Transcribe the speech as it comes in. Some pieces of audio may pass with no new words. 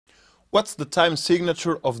What's the time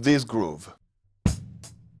signature of this groove?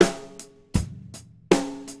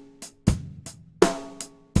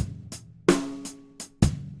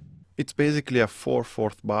 It's basically a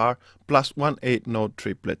 4/4 bar plus one 8-note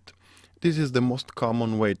triplet. This is the most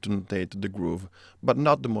common way to notate the groove, but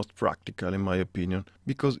not the most practical in my opinion,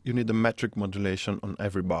 because you need a metric modulation on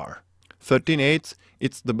every bar. 13/8,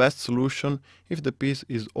 it's the best solution if the piece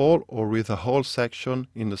is all or with a whole section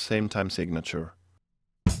in the same time signature.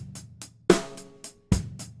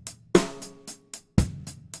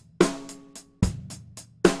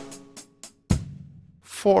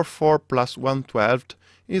 4/4 plus 1/12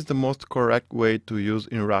 is the most correct way to use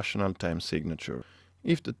irrational time signature.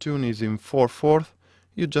 If the tune is in 4/4,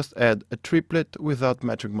 you just add a triplet without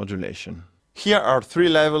metric modulation. Here are 3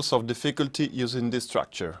 levels of difficulty using this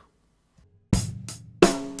structure.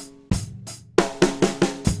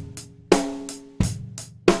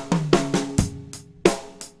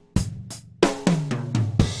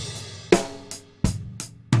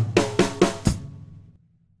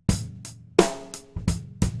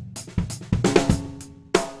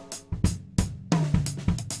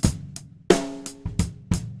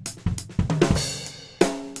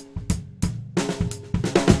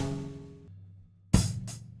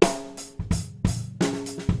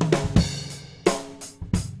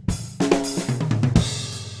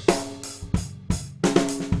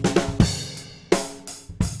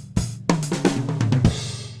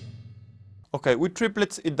 Okay, with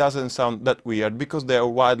triplets it doesn't sound that weird because they are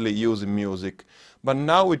widely used in music. But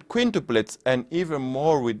now with quintuplets and even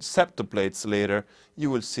more with septuplets later,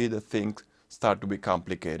 you will see that things start to be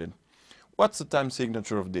complicated. What's the time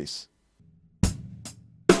signature of this?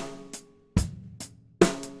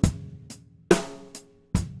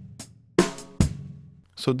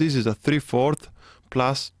 So this is a 3/4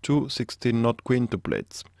 plus 2 16-note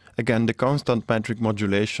quintuplets. Again, the constant metric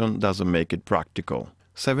modulation doesn't make it practical.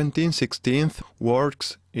 17/16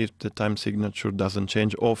 works if the time signature doesn't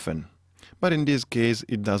change often. But in this case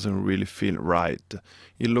it doesn't really feel right.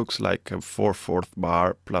 It looks like a 4/4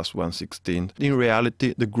 bar plus 1/16. In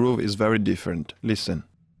reality the groove is very different. Listen.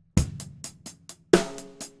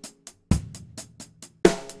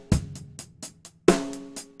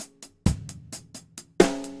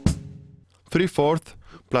 Three-fourth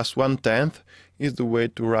plus 1/10 is the way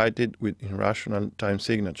to write it with irrational time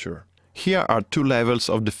signature. Here are 2 levels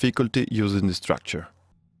of difficulty using this structure.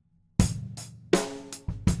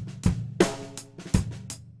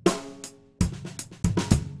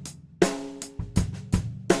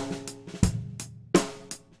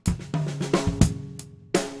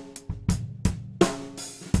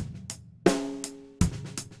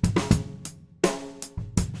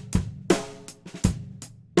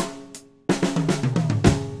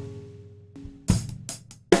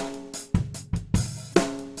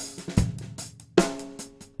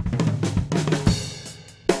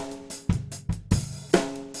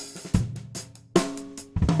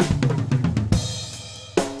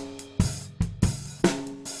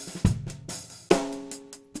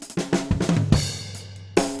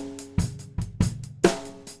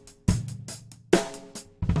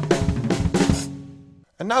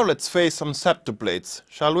 And now let's face some septuplets,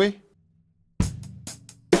 shall we?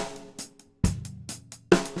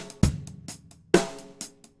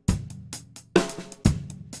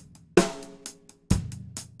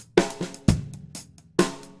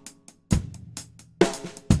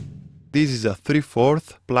 This is a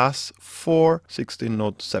 3/4 plus 4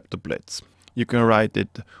 16-note septuplets. You can write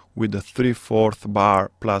it with a 3/4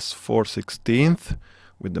 bar plus 4/16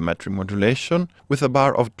 with the metric modulation, with a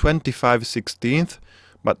bar of 25/16,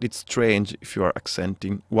 but it's strange if you are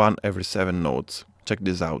accenting 1 every 7 notes. Check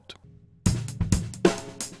this out.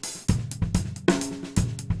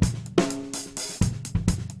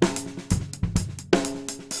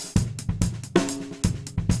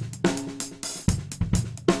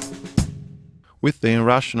 With the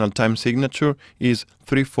irrational time signature is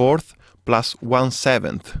 3/4 plus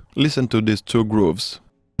 1/7. Listen to these 2 grooves.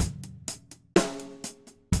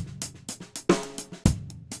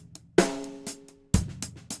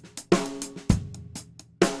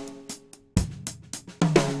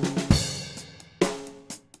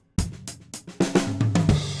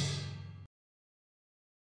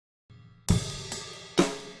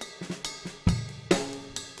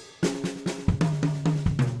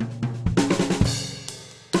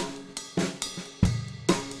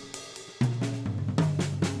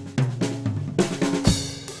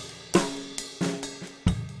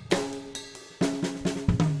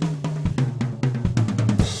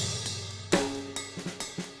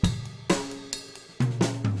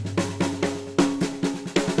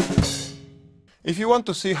 If you want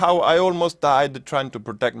to see how I almost died trying to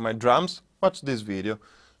protect my drums, watch this video.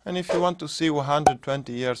 And if you want to see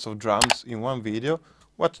 120 years of drums in one video,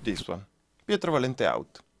 watch this one. Pietro Valente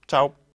out. Ciao!